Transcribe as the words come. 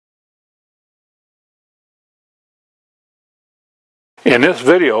In this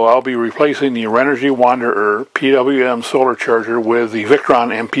video, I'll be replacing the Renogy Wanderer PWM solar charger with the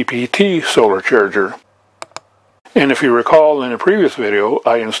Victron MPPT solar charger. And if you recall in a previous video,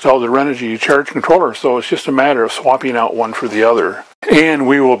 I installed the Renogy charge controller, so it's just a matter of swapping out one for the other. And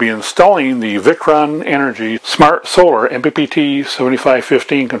we will be installing the Victron Energy Smart Solar MPPT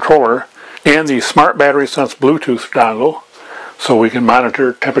 7515 controller and the Smart Battery Sense Bluetooth dongle so we can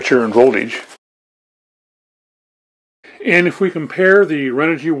monitor temperature and voltage. And if we compare the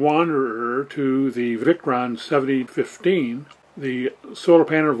Renogy Wanderer to the Victron 7015, the solar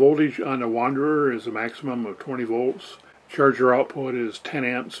panel voltage on the Wanderer is a maximum of 20 volts. Charger output is 10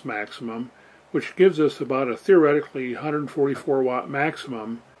 amps maximum, which gives us about a theoretically 144 watt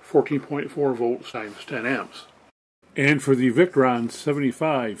maximum, 14.4 volts times 10 amps. And for the Victron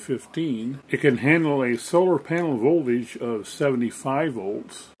 7515, it can handle a solar panel voltage of 75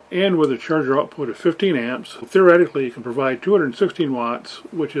 volts. And with a charger output of 15 amps, theoretically it can provide 216 watts,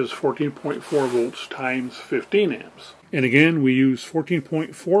 which is 14.4 volts times 15 amps. And again, we use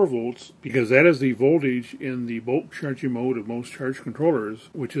 14.4 volts because that is the voltage in the bulk charging mode of most charge controllers,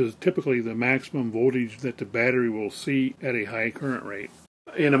 which is typically the maximum voltage that the battery will see at a high current rate.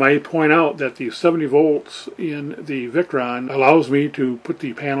 And I might point out that the 70 volts in the Victron allows me to put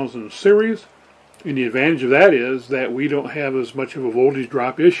the panels in series. And the advantage of that is that we don't have as much of a voltage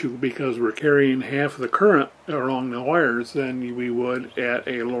drop issue because we're carrying half of the current along the wires than we would at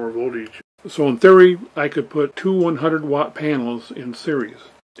a lower voltage. So in theory, I could put two 100 watt panels in series.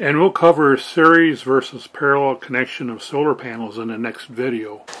 And we'll cover series versus parallel connection of solar panels in the next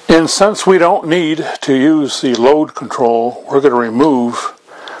video. And since we don't need to use the load control, we're going to remove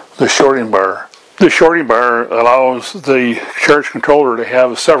the shorting bar. The shorting bar allows the charge controller to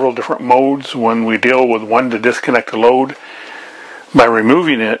have several different modes when we deal with one to disconnect the load. By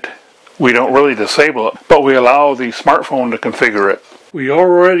removing it, we don't really disable it, but we allow the smartphone to configure it. We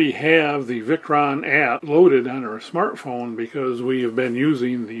already have the Victron app loaded on our smartphone because we have been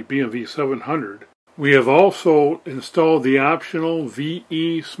using the BMV 700. We have also installed the optional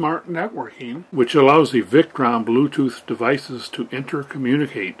VE Smart Networking, which allows the Victron Bluetooth devices to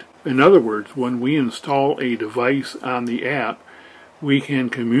intercommunicate. In other words, when we install a device on the app, we can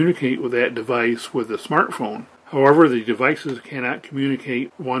communicate with that device with the smartphone. However, the devices cannot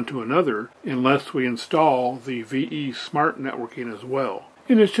communicate one to another unless we install the VE Smart Networking as well.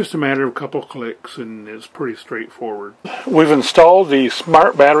 And it's just a matter of a couple clicks and it's pretty straightforward. We've installed the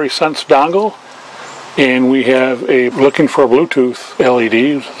Smart Battery Sense dongle, and we have a looking for Bluetooth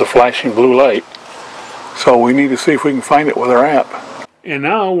LED, the flashing blue light. So we need to see if we can find it with our app. And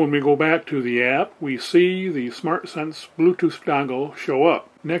now when we go back to the app, we see the SmartSense Bluetooth dongle show up.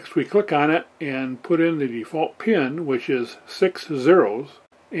 Next we click on it and put in the default pin, which is 6 zeros,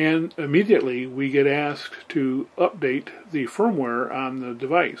 and immediately we get asked to update the firmware on the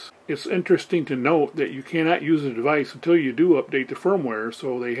device. It's interesting to note that you cannot use the device until you do update the firmware,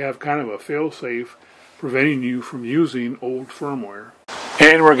 so they have kind of a fail-safe preventing you from using old firmware.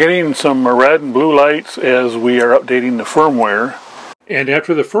 And we're getting some red and blue lights as we are updating the firmware. And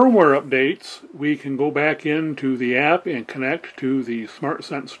after the firmware updates, we can go back into the app and connect to the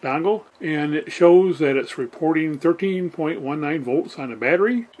SmartSense dongle. And it shows that it's reporting 13.19 volts on the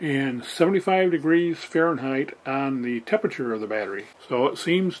battery and 75 degrees Fahrenheit on the temperature of the battery. So it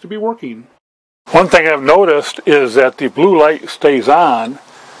seems to be working. One thing I've noticed is that the blue light stays on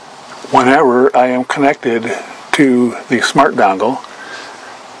whenever I am connected to the smart dongle.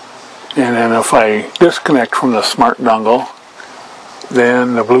 And then if I disconnect from the smart dongle,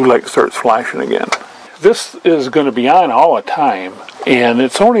 then the blue light starts flashing again. This is going to be on all the time, and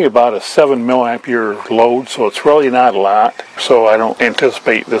it's only about a 7 milliampere load, so it's really not a lot, so I don't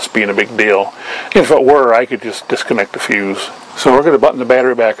anticipate this being a big deal. If it were, I could just disconnect the fuse. So we're going to button the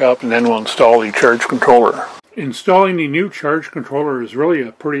battery back up, and then we'll install the charge controller. Installing the new charge controller is really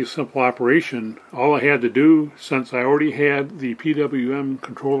a pretty simple operation. All I had to do, since I already had the PWM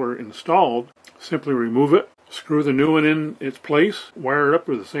controller installed, simply remove it, screw the new one in its place, wire it up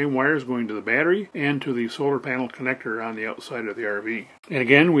with the same wires going to the battery and to the solar panel connector on the outside of the RV. And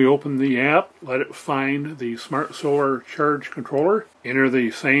again, we open the app, let it find the Smart Solar Charge Controller, enter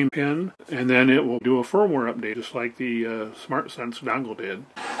the same pin, and then it will do a firmware update just like the SmartSense dongle did.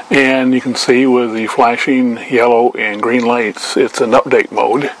 And you can see with the flashing yellow and green lights, it's an update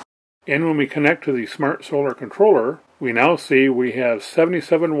mode. And when we connect to the Smart Solar Controller, we now see we have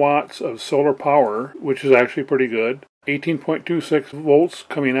 77 watts of solar power, which is actually pretty good. 18.26 volts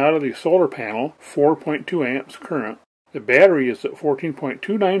coming out of the solar panel, 4.2 amps current. The battery is at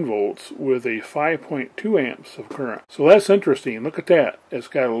 14.29 volts with a 5.2 amps of current. So that's interesting. Look at that. It's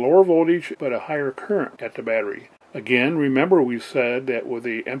got a lower voltage but a higher current at the battery. Again, remember we said that with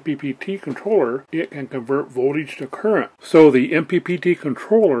the MPPT controller, it can convert voltage to current. So the MPPT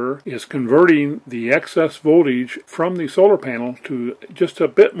controller is converting the excess voltage from the solar panel to just a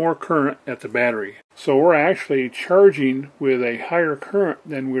bit more current at the battery. So we're actually charging with a higher current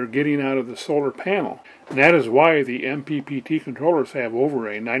than we're getting out of the solar panel. And that is why the MPPT controllers have over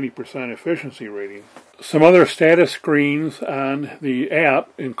a 90% efficiency rating. Some other status screens on the app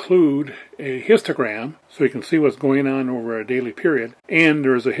include a histogram, so you can see what's going on over a daily period, and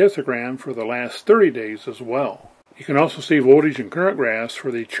there's a histogram for the last 30 days as well. You can also see voltage and current graphs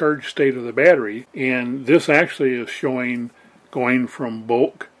for the charge state of the battery, and this actually is showing going from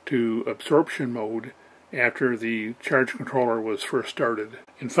bulk to absorption mode after the charge controller was first started.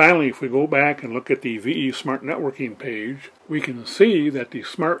 And finally, if we go back and look at the VE Smart Networking page, we can see that the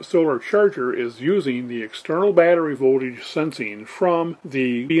Smart Solar Charger is using the external battery voltage sensing from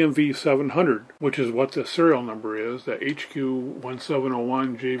the BMV 700, which is what the serial number is, the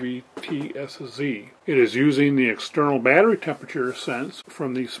HQ1701JVTSZ. It is using the external battery temperature sense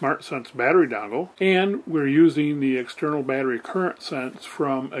from the Smart Sense battery dongle, and we're using the external battery current sense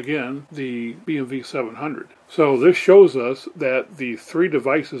from, again, the BMV 700. So this shows us that the three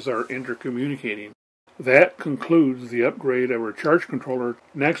devices are intercommunicating. That concludes the upgrade of our charge controller.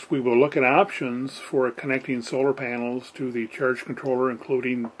 Next, we will look at options for connecting solar panels to the charge controller,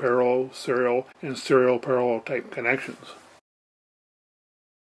 including parallel, serial, and serial parallel type connections.